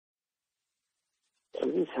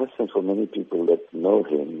Aziz Hassim, for many people that know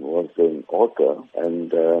him, was an author,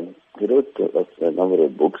 and he wrote a number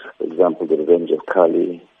of books. For example, The Revenge of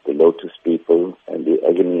Kali, The Lotus People, and The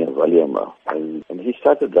Agony of Valliamma. And he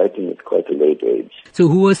started writing at quite a late age. So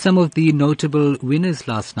who were some of the notable winners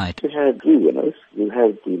last night? We had three winners. We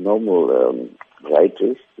had the normal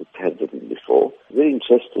writers that had written before. Very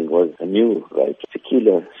interesting was a new writer,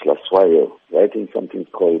 Tequila Slaswayo, writing something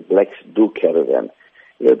called Blacks Do Caravan.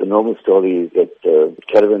 The normal story is that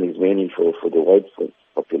Caravan is mainly for the white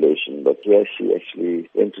population, but here she actually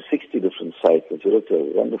went to 60 different sites and she wrote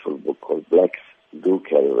a wonderful book called Blacks Do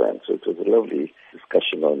Caravan. So it was a lovely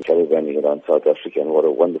discussion on caravanning around South Africa and what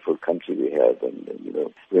a wonderful country we have. And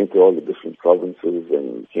we went to all the different provinces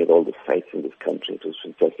and had all the sites in this country. It was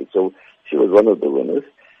fantastic. So she was one of the winners.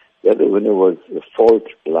 The other winner was The Fault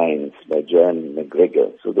Lines by Joanne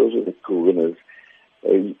McGregor. So those were the two winners.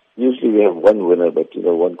 Usually we have one winner, but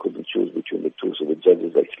one couldn't choose between the two, so the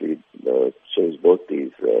judges actually chose both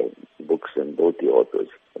these books and both the authors.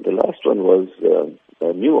 And the last one was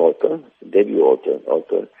a new author, debut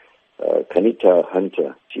author, Kanita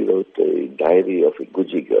Hunter. She wrote a diary of a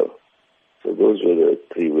Guji girl. So those were the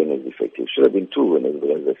three winners, effective. Should have been two winners,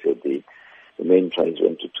 but as I said, the main prize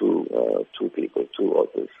went to two people, two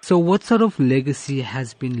authors. So what sort of legacy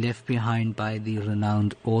has been left behind by the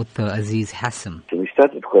renowned author Aziz Hassim? So he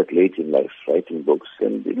started quite late in life writing books,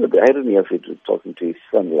 and the irony of it, talking to his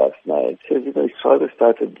son last night, says his father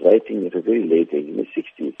started writing at a very late age, in his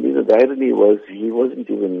 60s. The irony was he wasn't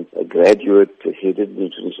even a graduate, he didn't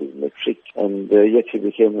even finish his matric, and yet he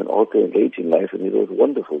became an author late in life, and he wrote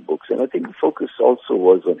wonderful books. And I think the focus also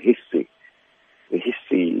was on history. The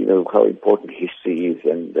history, how important history is,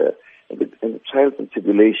 and the trials and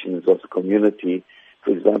tribulations of the community.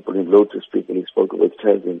 For example, in Lotus People, he spoke about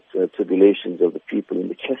trials and tribulations of the people in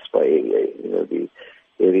the Casbah area, the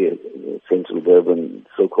area, central Durban,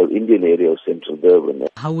 so-called Indian area of central Durban.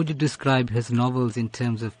 How would you describe his novels in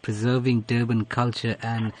terms of preserving Durban culture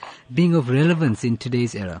and being of relevance in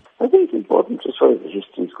today's era? I think it's important as far as the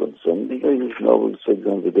history is concerned. His novels, for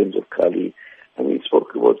example, The Revenge of Kali, he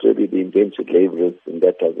spoke about really the indentured laborers and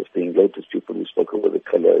that type of thing. Lotus People, we spoke about the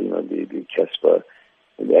color, the Casbah,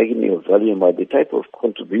 and the Agony of Valliamma, the type of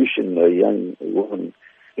contribution a young woman,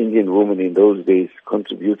 Indian woman in those days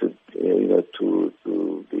contributed, to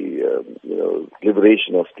the,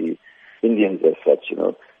 liberation of the Indians as such,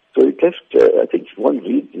 So it left, I think if one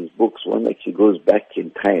reads these books, one actually goes back in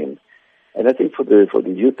time. And I think for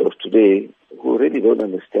the youth of today, who really don't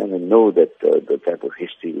understand and know that the type of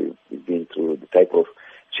history we've been through, the type of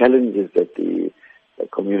challenges that the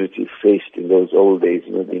community faced in those old days,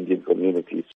 the Indian communities,